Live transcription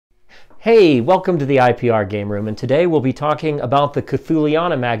Hey, welcome to the IPR Game Room, and today we'll be talking about the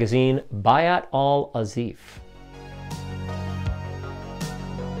Cthulhuiana magazine, Bayt al-Azif.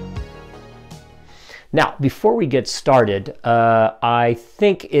 Now, before we get started, I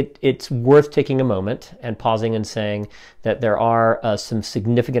think it's worth taking a moment and pausing and saying that there are some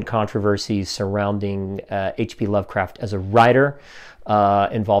significant controversies surrounding H.P. Lovecraft as a writer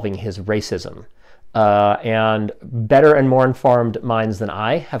involving his racism. And better and more informed minds than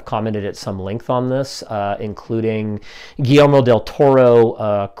I have commented at some length on this, including Guillermo del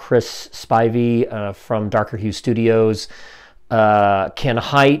Toro, Chris Spivey from Darker Hue Studios, Ken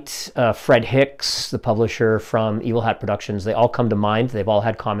Hite, Fred Hicks, the publisher from Evil Hat Productions. They all come to mind. They've all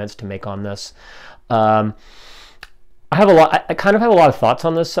had comments to make on this. I kind of have a lot of thoughts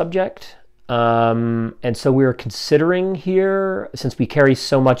on this subject. And so we're considering here, since we carry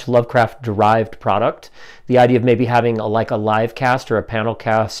so much Lovecraft-derived product, the idea of maybe having a live cast or a panel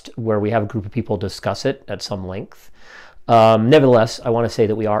cast where we have a group of people discuss it at some length. Nevertheless, I want to say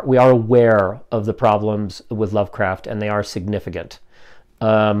that we are aware of the problems with Lovecraft, and they are significant.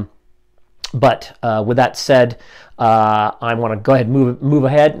 But with that said, I want to go ahead and move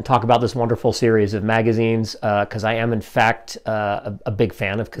ahead and talk about this wonderful series of magazines, because I am, in fact, a big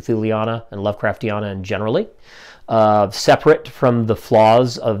fan of Cthulhuiana and Lovecraftiana and generally. Separate from the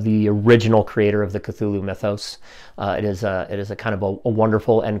flaws of the original creator of the Cthulhu mythos, it is a kind of a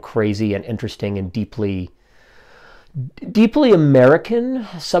wonderful and crazy and interesting and deeply American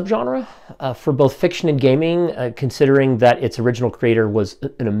subgenre for both fiction and gaming, considering that its original creator was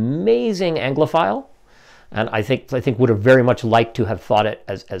an amazing Anglophile, and I think would have very much liked to have thought it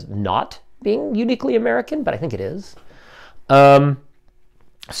as not being uniquely American, but I think it is. For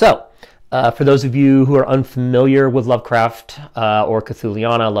those of you who are unfamiliar with Lovecraft or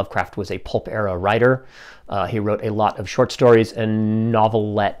Cthulhuiana, Lovecraft was a pulp era writer. He wrote a lot of short stories and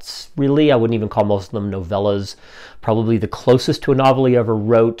novelettes. Really, I wouldn't even call most of them novellas. Probably the closest to a novel he ever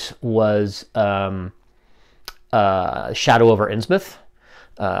wrote was Shadow over Innsmouth,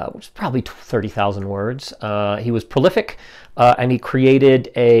 which is probably 30,000 words. He was prolific, and he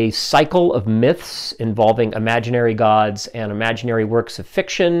created a cycle of myths involving imaginary gods and imaginary works of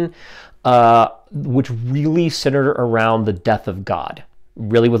fiction, which really centered around the death of God.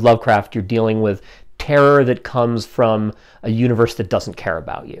 Really, with Lovecraft, you're dealing with terror that comes from a universe that doesn't care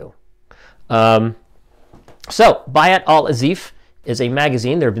about you. So, Bayt al-Azif is a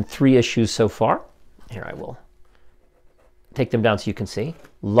magazine. There have been 3 issues so far. Here, I will take them down so you can see.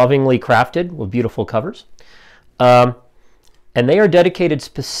 Lovingly crafted with beautiful covers. And they are dedicated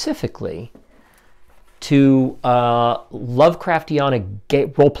specifically to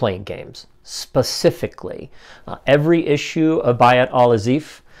Lovecraftiana role-playing games, specifically. Every issue of Bayt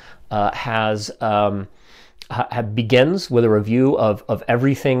al-Azif begins with a review of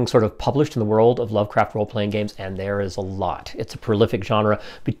everything sort of published in the world of Lovecraft role-playing games, and there is a lot. It's a prolific genre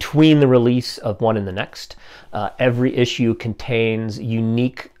between the release of one and the next. Every issue contains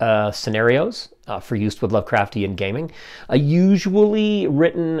unique scenarios for use with Lovecraftian gaming, usually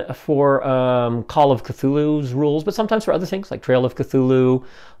written for Call of Cthulhu's rules, but sometimes for other things like Trail of Cthulhu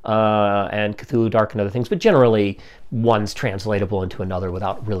and Cthulhu Dark and other things, but generally one's translatable into another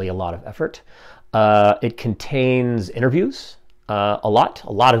without really a lot of effort. It contains interviews, a lot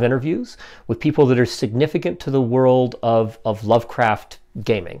of interviews with people that are significant to the world of Lovecraft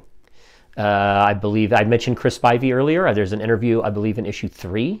gaming. I believe I mentioned Chris Spivey earlier. There's an interview, I believe, in issue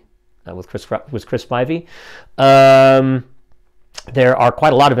 3 with Chris Spivey. There are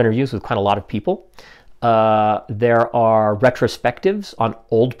quite a lot of interviews with quite a lot of people. There are retrospectives on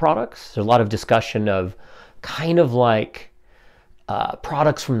old products. There's a lot of discussion of kind of like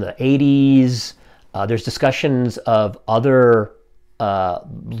products from the 80s. There's discussions of other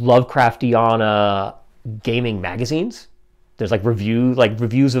Lovecraftiana gaming magazines. There's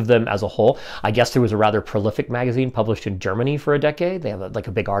reviews of them as a whole. I guess there was a rather prolific magazine published in Germany for a decade. They have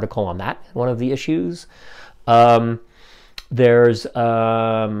a big article on that in one of the issues. There's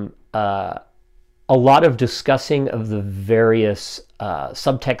a lot of discussing of the various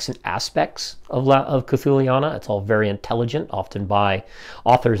subtexts and aspects of Cthulhuiana. It's all very intelligent, often by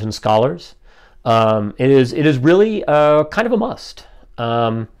authors and scholars. It is really kind of a must.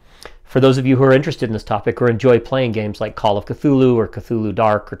 For those of you who are interested in this topic or enjoy playing games like Call of Cthulhu or Cthulhu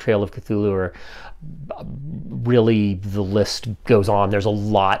Dark or Trail of Cthulhu, or really the list goes on. There's a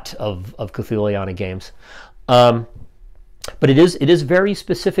lot of Cthulhuiana games. But it is very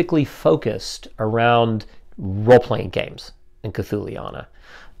specifically focused around role-playing games in Cthulhuiana.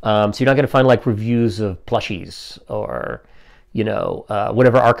 So you're not going to find like reviews of plushies or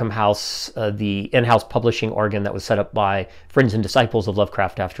whatever Arkham House, the in-house publishing organ that was set up by friends and disciples of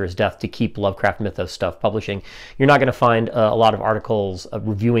Lovecraft after his death to keep Lovecraft Mythos stuff publishing, you're not going to find a lot of articles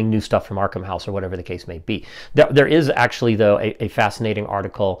reviewing new stuff from Arkham House or whatever the case may be. There is actually, though, a fascinating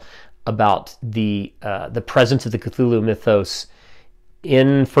article about the presence of the Cthulhu mythos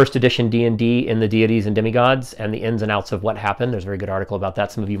in first edition D&D in the deities and demigods and the ins and outs of what happened. There's a very good article about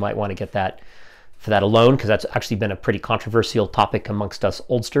that. Some of you might want to get that for that alone, because that's actually been a pretty controversial topic amongst us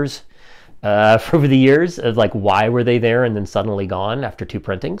oldsters for over the years, of like, why were they there and then suddenly gone after 2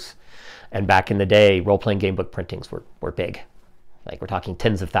 printings? And back in the day, role-playing game book printings were big. Like, we're talking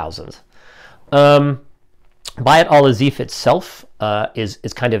tens of thousands. Bayt al-Azif itself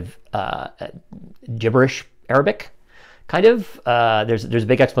is kind of gibberish Arabic, kind of. There's a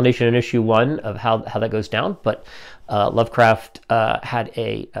big explanation in issue 1 of how that goes down, but Lovecraft had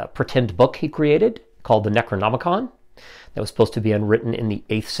a pretend book he created called the Necronomicon that was supposed to be written in the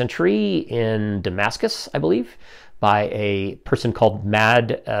 8th century in Damascus, I believe, by a person called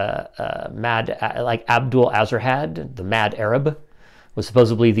like Abdul Azarhad, the Mad Arab, was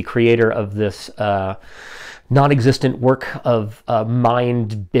supposedly the creator of this non-existent work of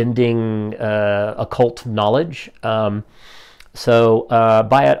mind-bending occult knowledge. So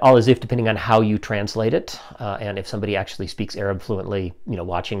Bayt al-Azif, depending on how you translate it, and if somebody actually speaks Arab fluently,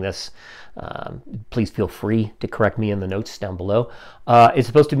 watching this, please feel free to correct me in the notes down below. It's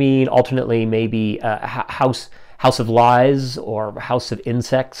supposed to mean alternately maybe house of lies, or house of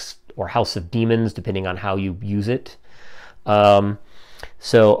insects, or house of demons, depending on how you use it. Or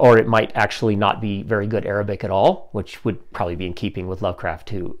it might actually not be very good Arabic at all, which would probably be in keeping with Lovecraft,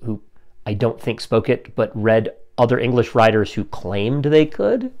 who I don't think spoke it, but read other English writers who claimed they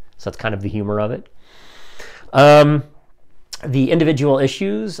could. So that's kind of the humor of it. The individual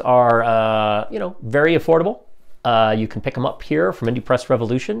issues are, very affordable. You can pick them up here from Indie Press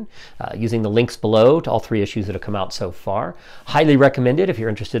Revolution using the links below to all 3 issues that have come out so far. Highly recommended if you're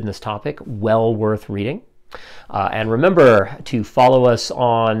interested in this topic. Well worth reading. And remember to follow us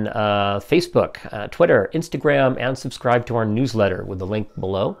on Facebook, Twitter, Instagram, and subscribe to our newsletter with the link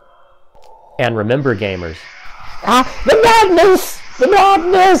below. And remember, gamers, the madness,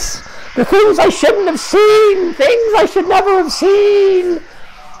 the things I shouldn't have seen, things I should never have seen.